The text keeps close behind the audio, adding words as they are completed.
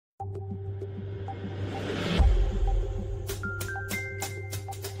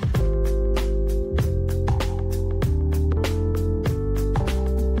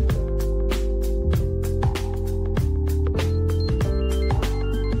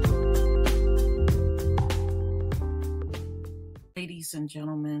Ladies and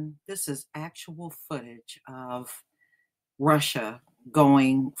gentlemen, this is actual footage of Russia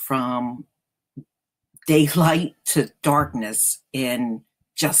going from daylight to darkness in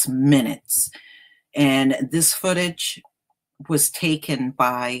just minutes. And this footage was taken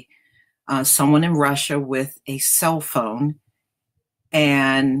by someone in Russia with a cell phone,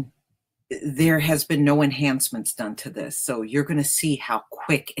 and there has been no enhancements done to this. So you're going to see how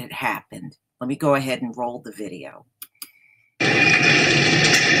quick it happened. Let me go ahead and roll the video.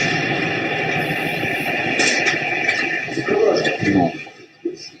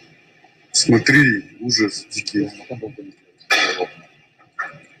 Смотри, ужас дикий.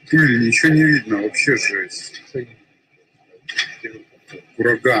 Пыль, ничего не видно, вообще жесть.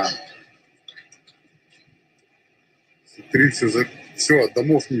 Ураган. Смотри, все, от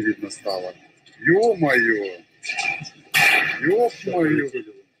домов не видно стало. Ё-моё! Ё-моё!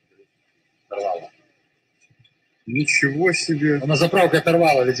 Ничего себе! На заправке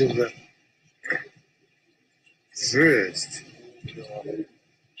оторвало, ведь уже. Жесть!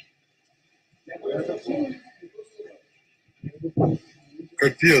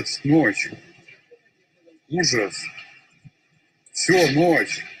 Капец, ночь. Ужас. Все,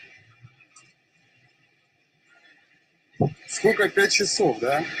 ночь. Сколько? 5 часов,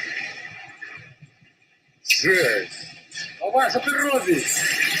 да? Жесть. Давай, что ты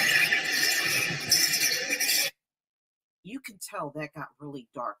робишь? You can tell that got really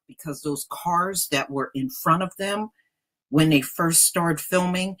dark because those cars that were in front of them when they first started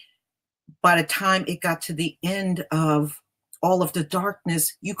filming, by the time it got to the end of all of the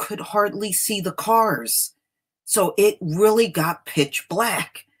darkness, you could hardly see the cars. So it really got pitch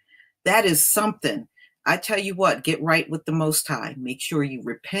black. That is something. I tell you what, get right with the Most High. Make sure you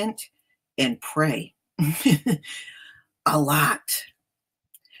repent and pray a lot.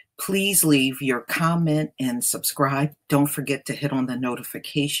 Please leave your comment and subscribe. Don't forget to hit on the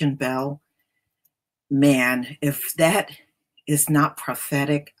notification bell. Man, if that is not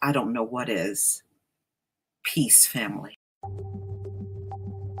prophetic, I don't know what is. Peace, family.